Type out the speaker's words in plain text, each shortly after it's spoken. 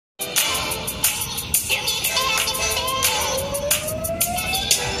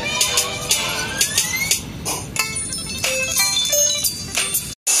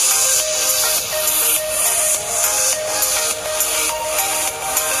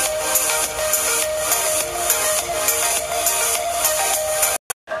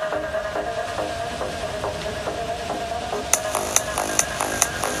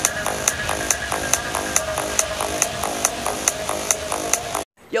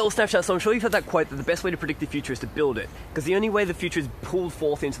Yo, Snapchat, so I'm sure you've heard that quote that the best way to predict the future is to build it. Because the only way the future is pulled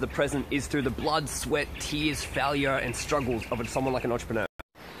forth into the present is through the blood, sweat, tears, failure, and struggles of someone like an entrepreneur.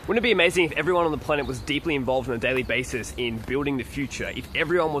 Wouldn't it be amazing if everyone on the planet was deeply involved on a daily basis in building the future? If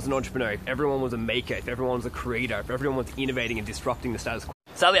everyone was an entrepreneur, if everyone was a maker, if everyone was a creator, if everyone was innovating and disrupting the status quo.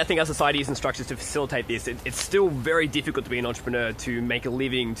 Sadly, I think our society isn't structured to facilitate this. It's still very difficult to be an entrepreneur, to make a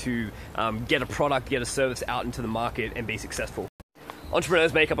living, to get a product, get a service out into the market and be successful.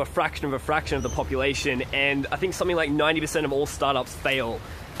 Entrepreneurs make up a fraction of the population, and I think something like 90% of all startups fail.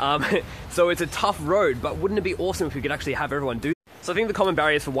 So it's a tough road, but wouldn't it be awesome if we could actually have everyone do that? So I think the common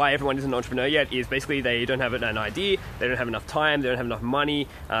barriers for why everyone isn't an entrepreneur yet is basically they don't have an idea, they don't have enough time, they don't have enough money,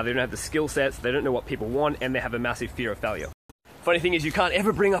 they don't have the skill sets, they don't know what people want, and they have a massive fear of failure. Funny thing is, you can't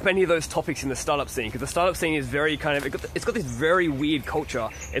ever bring up any of those topics in the startup scene, because the startup scene is very it's got this very weird culture.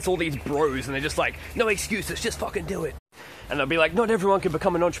 It's all these bros, and they're just like, no excuses, just fucking do it. And they'll be like, not everyone can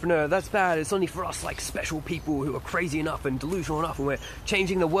become an entrepreneur, that's bad, it's only for us like special people who are crazy enough and delusional enough, and we're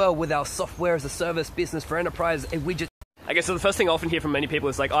changing the world with our software as a service business for enterprise, a widget. I guess so the first thing I often hear from many people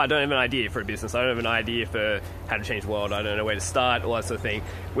is like, oh, I don't have an idea for a business, I don't have an idea for how to change the world, I don't know where to start, all that sort of thing,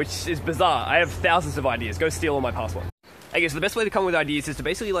 which is bizarre. I have thousands of ideas, go steal all my past ones. I guess the best way to come up with ideas is to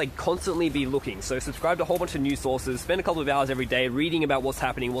basically like constantly be looking. So subscribe to a whole bunch of news sources, spend a couple of hours every day reading about what's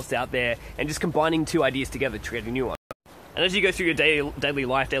happening, what's out there, and just combining two ideas together to create a new one. And as you go through your daily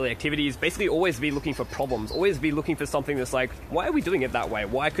life, daily activities, basically always be looking for problems, always be looking for something that's like, why are we doing it that way?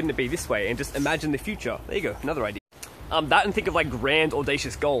 Why couldn't it be this way? And just imagine the future. There you go, another idea. That, and think of like grand,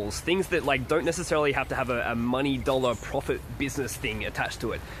 audacious goals, things that like don't necessarily have to have a money, dollar, profit, business thing attached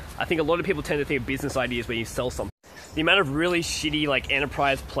to it. I think a lot of people tend to think of business ideas when you sell something. The amount of really shitty like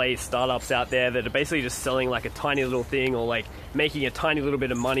enterprise play startups out there that are basically just selling like a tiny little thing or like making a tiny little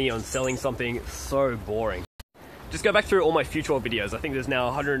bit of money on selling something, so boring. Just go back through all my Futawe videos. I think there's now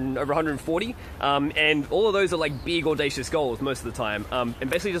over 140, and all of those are like big, audacious goals most of the time, and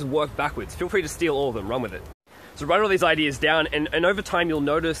basically just work backwards. Feel free to steal all of them, run with it. So write all these ideas down, and over time you'll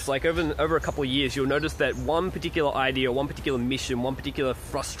notice, like over a couple of years, you'll notice that one particular idea, one particular mission, one particular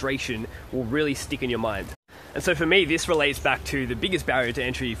frustration will really stick in your mind. And so for me, this relates back to the biggest barrier to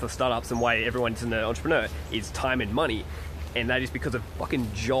entry for startups and why everyone isn't an entrepreneur is time and money, and that is because of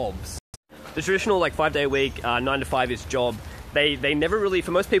fucking jobs. The traditional like 5-day a week, 9 to 5-ish job, they never really,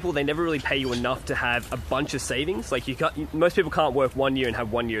 for most people, they never really pay you enough to have a bunch of savings. Like most people can't work 1 year and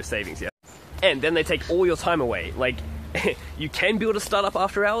have 1 year of savings, yeah. And then they take all your time away. Like, you can build a startup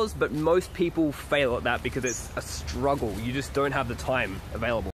after hours, but most people fail at that because it's a struggle. You just don't have the time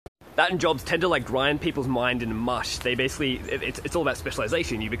available. That and jobs tend to like grind people's mind into mush. They basically, it's all about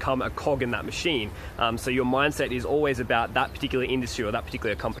specialization. You become a cog in that machine. So your mindset is always about that particular industry or that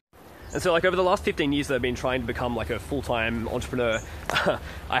particular company. And so like over the last 15 years that I've been trying to become like a full-time entrepreneur,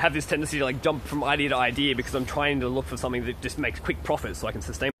 I have this tendency to like jump from idea to idea because I'm trying to look for something that just makes quick profits so I can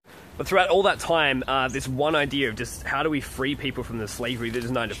sustain. But throughout all that time, this one idea of just how do we free people from the slavery that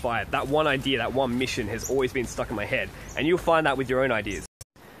is 9 to 5, that one idea, that one mission has always been stuck in my head. And you'll find that with your own ideas.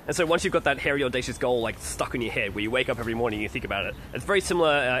 And so once you've got that hairy, audacious goal like stuck in your head, where you wake up every morning and you think about it, it's very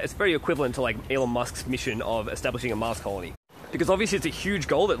similar, it's very equivalent to like Elon Musk's mission of establishing a Mars colony. Because obviously it's a huge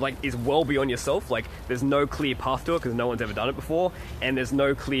goal that like is well beyond yourself. Like there's no clear path to it because no one's ever done it before, and there's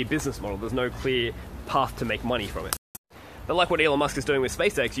no clear business model. There's no clear path to make money from it. But like what Elon Musk is doing with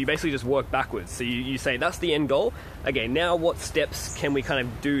SpaceX, you basically just work backwards. So you say that's the end goal. Okay, now what steps can we kind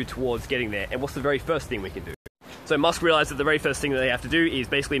of do towards getting there? And what's the very first thing we can do? So Musk realized that the very first thing that they have to do is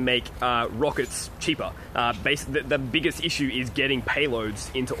basically make rockets cheaper. The biggest issue is getting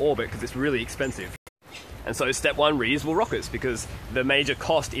payloads into orbit because it's really expensive. And so step one, reusable rockets, because the major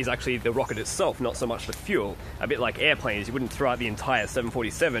cost is actually the rocket itself, not so much the fuel. A bit like airplanes, you wouldn't throw out the entire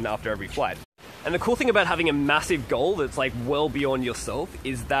 747 after every flight. And the cool thing about having a massive goal that's like well beyond yourself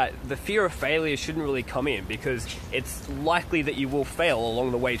is that the fear of failure shouldn't really come in, because it's likely that you will fail along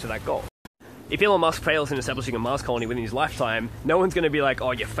the way to that goal. If Elon Musk fails in establishing a Mars colony within his lifetime, no one's going to be like,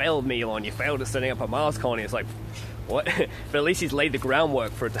 oh, you failed me, Elon, you failed at setting up a Mars colony. It's like, what? But at least he's laid the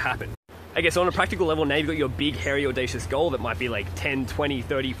groundwork for it to happen. I guess on a practical level, now you've got your big, hairy, audacious goal that might be like 10, 20,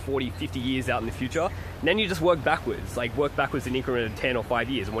 30, 40, 50 years out in the future. And then you just work backwards in increment of 10 or 5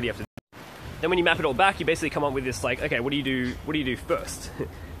 years. And what do you have to do? Then when you map it all back, you basically come up with this like, okay, what do you do first?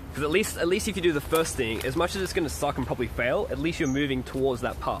 Because at least if you do the first thing, as much as it's going to suck and probably fail, at least you're moving towards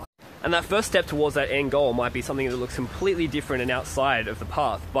that path. And that first step towards that end goal might be something that looks completely different and outside of the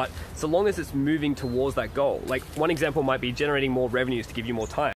path, but so long as it's moving towards that goal. Like one example might be generating more revenues to give you more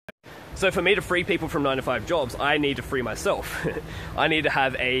time. So for me to free people from 9 to 5 jobs, I need to free myself. I need to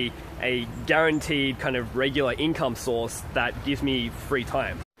have a guaranteed kind of regular income source that gives me free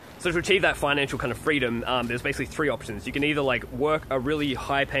time. So to achieve that financial kind of freedom, there's basically three options. You can either like work a really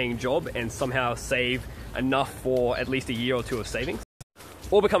high-paying job and somehow save enough for at least a year or two of savings,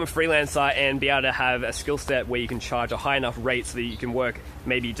 or become a freelancer and be able to have a skill set where you can charge a high enough rate so that you can work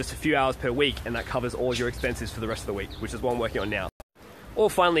maybe just a few hours per week and that covers all your expenses for the rest of the week, which is what I'm working on now.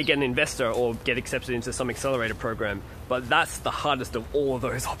 Or finally get an investor or get accepted into some accelerator program. But that's the hardest of all of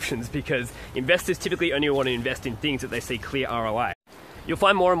those options because investors typically only want to invest in things that they see clear ROI. You'll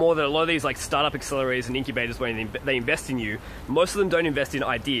find more and more that a lot of these like startup accelerators and incubators, when they invest in you, most of them don't invest in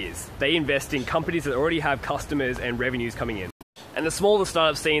ideas. They invest in companies that already have customers and revenues coming in. And the smaller the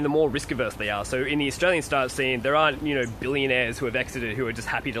startup scene, the more risk averse they are. So in the Australian startup scene, there aren't, billionaires who have exited who are just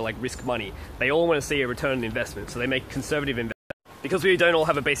happy to like risk money. They all want to see a return on investment. So they make conservative investments. Because we don't all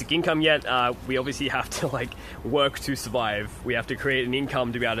have a basic income yet, we obviously have to like work to survive. We have to create an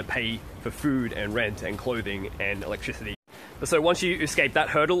income to be able to pay for food and rent and clothing and electricity. So once you escape that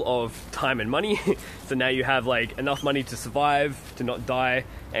hurdle of time and money, so now you have like enough money to survive, to not die,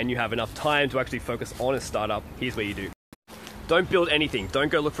 and you have enough time to actually focus on a startup, here's what you do. Don't build anything.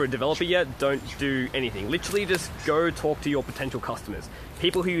 Don't go look for a developer yet. Don't do anything. Literally just go talk to your potential customers.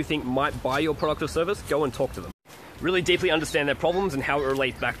 People who you think might buy your product or service, go and talk to them. Really deeply understand their problems and how it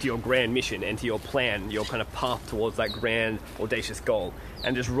relates back to your grand mission and to your plan, your kind of path towards that grand, audacious goal.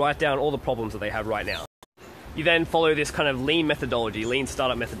 And just write down all the problems that they have right now. You then follow this kind of lean methodology, lean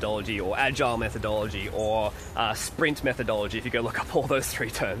startup methodology, or agile methodology, or sprint methodology, if you go look up all those three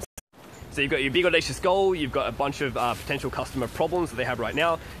terms. So you've got your big audacious goal, you've got a bunch of potential customer problems that they have right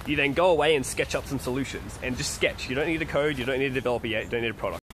now. You then go away and sketch up some solutions, and just sketch. You don't need a code, you don't need a developer yet, you don't need a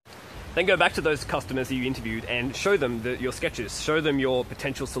product. Then go back to those customers that you interviewed and show them your sketches, show them your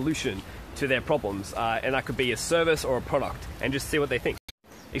potential solution to their problems, and that could be a service or a product, and just see what they think.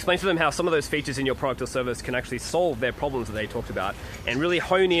 Explain to them how some of those features in your product or service can actually solve their problems that they talked about, and really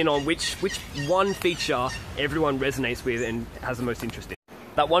hone in on which one feature everyone resonates with and has the most interest in.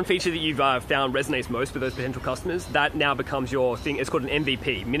 That one feature that you've found resonates most with those potential customers, that now becomes your thing. It's called an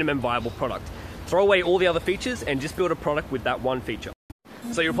MVP, minimum viable product. Throw away all the other features and just build a product with that one feature.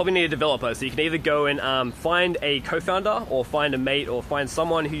 So you'll probably need a developer, so you can either go and find a co-founder or find a mate or find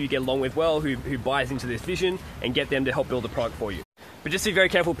someone who you get along with well, who buys into this vision, and get them to help build the product for you. But just be very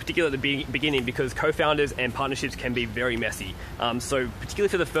careful, particularly at the beginning, because co-founders and partnerships can be very messy. So particularly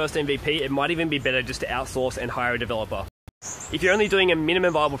for the first MVP, it might even be better just to outsource and hire a developer. If you're only doing a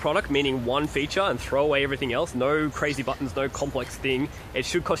minimum viable product, meaning one feature, and throw away everything else, no crazy buttons, no complex thing, it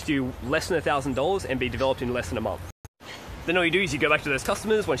should cost you less than $1,000 and be developed in less than a month. Then all you do is you go back to those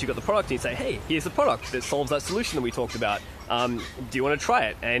customers once you've got the product and you say, hey, here's the product that solves that solution that we talked about. Do you want to try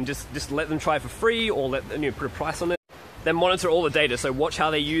it? And just let them try it for free, or let them put a price on it. Then monitor all the data. So watch how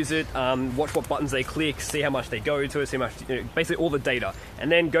they use it, watch what buttons they click, see how much they go to it, see how much, basically all the data.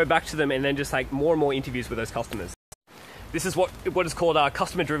 And then go back to them and then just like more and more interviews with those customers. This is what is called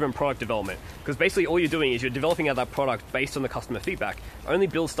customer-driven product development, because basically all you're doing is you're developing out that product based on the customer feedback. Only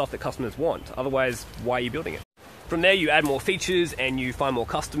build stuff that customers want, otherwise why are you building it? From there you add more features and you find more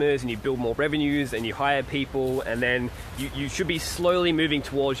customers and you build more revenues and you hire people, and then you should be slowly moving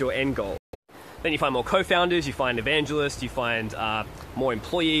towards your end goal. Then you find more co-founders, you find evangelists, you find more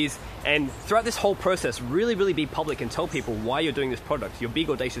employees, and throughout this whole process really be public and tell people why you're doing this product, your big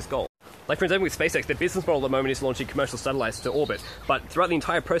audacious goal. Like for example with SpaceX, their business model at the moment is launching commercial satellites to orbit, but throughout the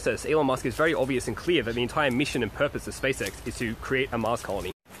entire process, Elon Musk is very obvious and clear that the entire mission and purpose of SpaceX is to create a Mars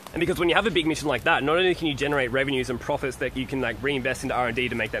colony. And because when you have a big mission like that, not only can you generate revenues and profits that you can like reinvest into R&D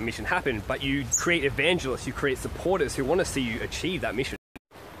to make that mission happen, but you create evangelists, you create supporters who want to see you achieve that mission.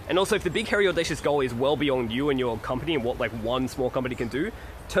 And also, if the big, hairy, audacious goal is well beyond you and your company and what like one small company can do,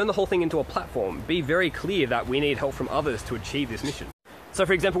 turn the whole thing into a platform. Be very clear that we need help from others to achieve this mission. So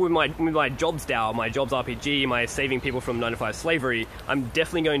for example, with my jobs DAO, my jobs RPG, my saving people from 9-to-5 slavery, I'm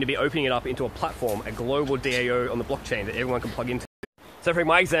definitely going to be opening it up into a platform, a global DAO on the blockchain that everyone can plug into. So for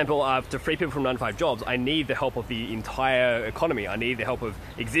my example, to free people from 9-to-5 jobs, I need the help of the entire economy. I need the help of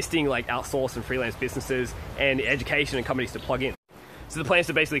existing like outsourced and freelance businesses and education and companies to plug in. So the plan is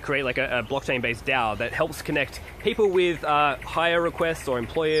to basically create like a blockchain-based DAO that helps connect people with hire requests or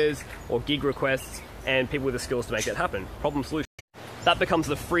employers or gig requests and people with the skills to make that happen. Problem solution. That becomes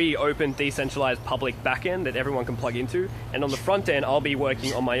the free, open, decentralized public backend that everyone can plug into. And on the front end, I'll be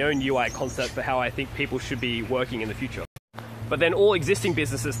working on my own UI concept for how I think people should be working in the future. But then all existing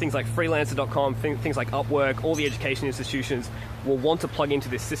businesses, things like freelancer.com, things like Upwork, all the education institutions will want to plug into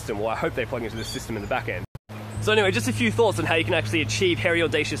this system, or I hope they plug into this system in the back end. So anyway, just a few thoughts on how you can actually achieve hairy,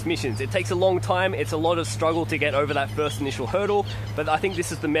 audacious missions. It takes a long time, it's a lot of struggle to get over that first initial hurdle, but I think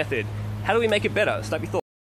this is the method. How do we make it better? Snap your thoughts.